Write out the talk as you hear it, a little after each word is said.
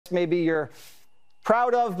maybe you're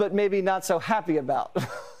proud of, but maybe not so happy about?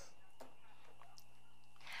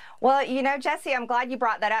 Well, you know, Jesse, I'm glad you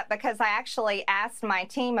brought that up because I actually asked my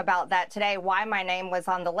team about that today, why my name was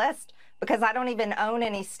on the list, because I don't even own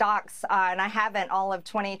any stocks and I haven't all of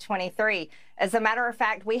 2023. As a matter of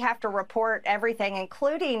fact, we have to report everything,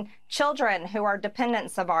 including children who are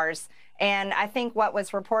dependents of ours. And I think what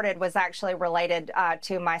was reported was actually related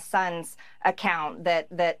to my son's account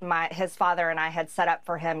that his father and I had set up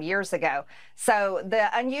for him years ago. So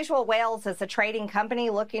the Unusual Whales is a trading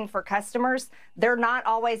company looking for customers. They're not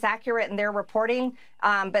always accurate in their reporting,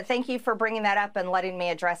 but thank you for bringing that up and letting me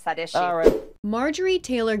address that issue. All right. Marjorie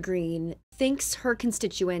Taylor Greene thinks her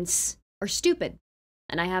constituents are stupid.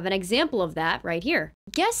 And I have an example of that right here.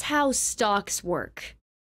 Guess how stocks work?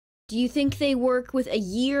 Do you think they work with a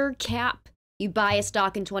year cap? You buy a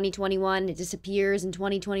stock in 2021, it disappears in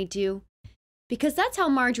 2022? Because that's how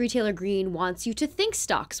Marjorie Taylor Greene wants you to think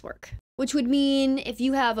stocks work. Which would mean if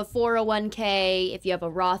you have a 401k, if you have a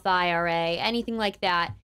Roth IRA, anything like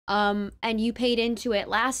that, and you paid into it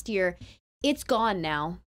last year, it's gone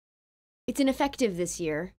now. It's ineffective this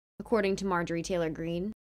year, according to Marjorie Taylor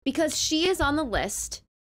Greene, because she is on the list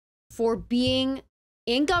for being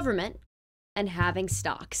in government and having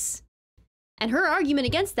stocks. And her argument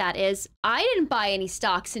against that is, I didn't buy any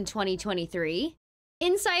stocks in 2023.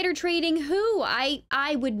 Insider trading who? I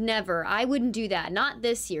wouldn't do that. Not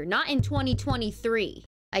this year, not in 2023.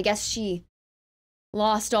 I guess she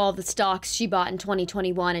lost all the stocks she bought in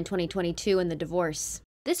 2021 and 2022 in the divorce.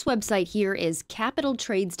 This website here is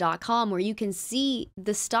capitaltrades.com, where you can see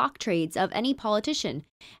the stock trades of any politician.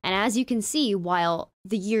 And as you can see, while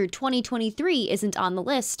the year 2023 isn't on the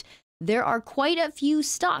list, there are quite a few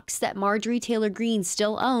stocks that Marjorie Taylor Greene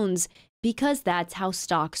still owns because that's how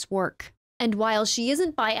stocks work. And while she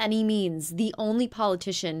isn't by any means the only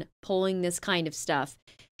politician pulling this kind of stuff,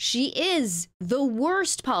 she is the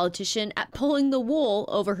worst politician at pulling the wool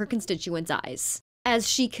over her constituents' eyes, as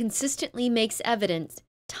she consistently makes evident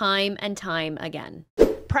time and time again.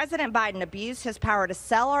 President Biden abused his power to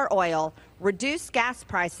sell our oil, reduce gas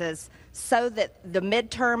prices so that the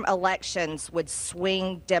midterm elections would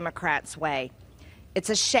swing Democrats' way. It's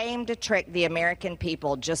a shame to trick the American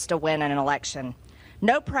people just to win an election.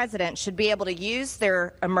 No president should be able to use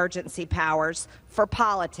their emergency powers for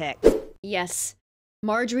politics. Yes,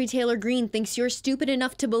 Marjorie Taylor Greene thinks you're stupid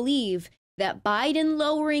enough to believe that Biden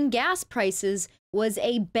lowering gas prices was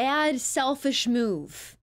a bad, selfish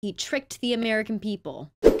move. He tricked the American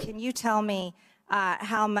people. Can you tell me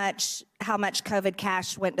how much COVID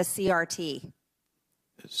cash went to CRT?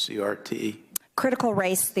 CRT? Critical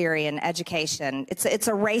race theory in education. It's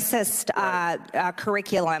a racist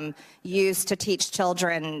curriculum used to teach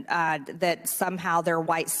children that somehow their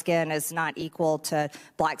white skin is not equal to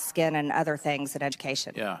black skin and other things in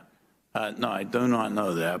education. Yeah. No, I do not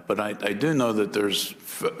know that, but I do know that there's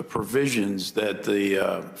provisions that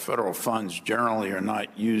the federal funds generally are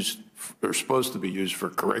not used, are supposed to be used for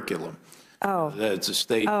curriculum. Oh, that's a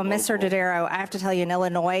state. Oh, Mr. Dodaro, I have to tell you, in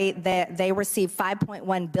Illinois, they received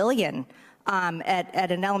 $5.1 billion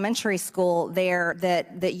at an elementary school there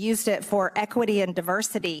that used it for equity and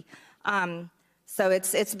diversity. So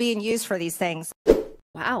it's being used for these things.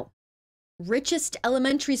 Wow. Richest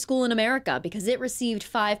elementary school in America because it received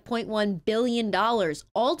 $5.1 billion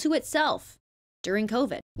all to itself during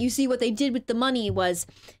COVID. You see, what they did with the money was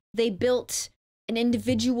they built an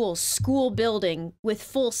individual school building with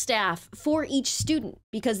full staff for each student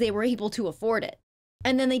because they were able to afford it.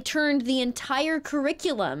 And then they turned the entire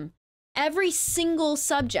curriculum, every single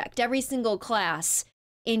subject, every single class,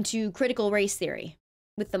 into critical race theory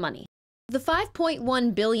with the money. The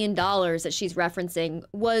 $5.1 billion that she's referencing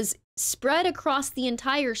was spread across the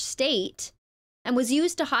entire state and was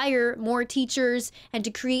used to hire more teachers and to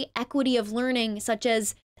create equity of learning, such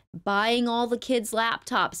as buying all the kids'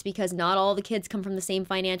 laptops because not all the kids come from the same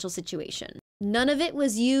financial situation. None of it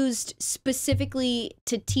was used specifically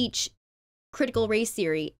to teach critical race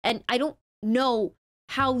theory, and I don't know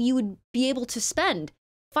how you would be able to spend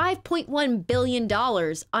 $5.1 billion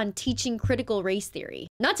on teaching critical race theory.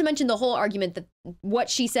 Not to mention the whole argument that what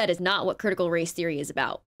she said is not what critical race theory is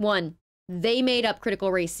about. One, they made up critical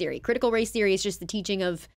race theory. Critical race theory is just the teaching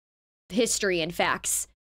of history and facts.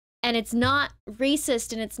 And it's not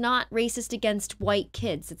racist, and it's not racist against white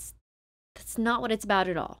kids. That's not what it's about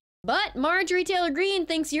at all. But Marjorie Taylor Greene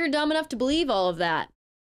thinks you're dumb enough to believe all of that.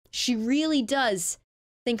 She really does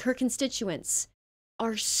think her constituents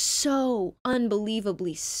are so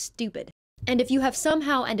unbelievably stupid. And if you have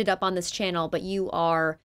somehow ended up on this channel, but you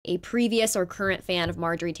are a previous or current fan of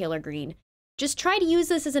Marjorie Taylor Greene, just try to use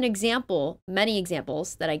this as an example, many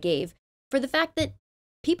examples that I gave, for the fact that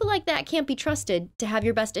People like that can't be trusted to have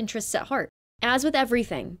your best interests at heart. As with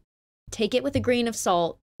everything, take it with a grain of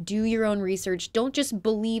salt, do your own research, don't just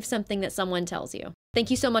believe something that someone tells you. Thank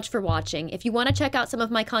you so much for watching. If you want to check out some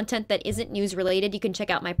of my content that isn't news related, you can check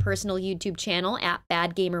out my personal YouTube channel at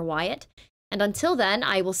Bad Gamer Wyatt. And until then,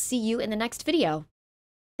 I will see you in the next video.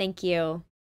 Thank you.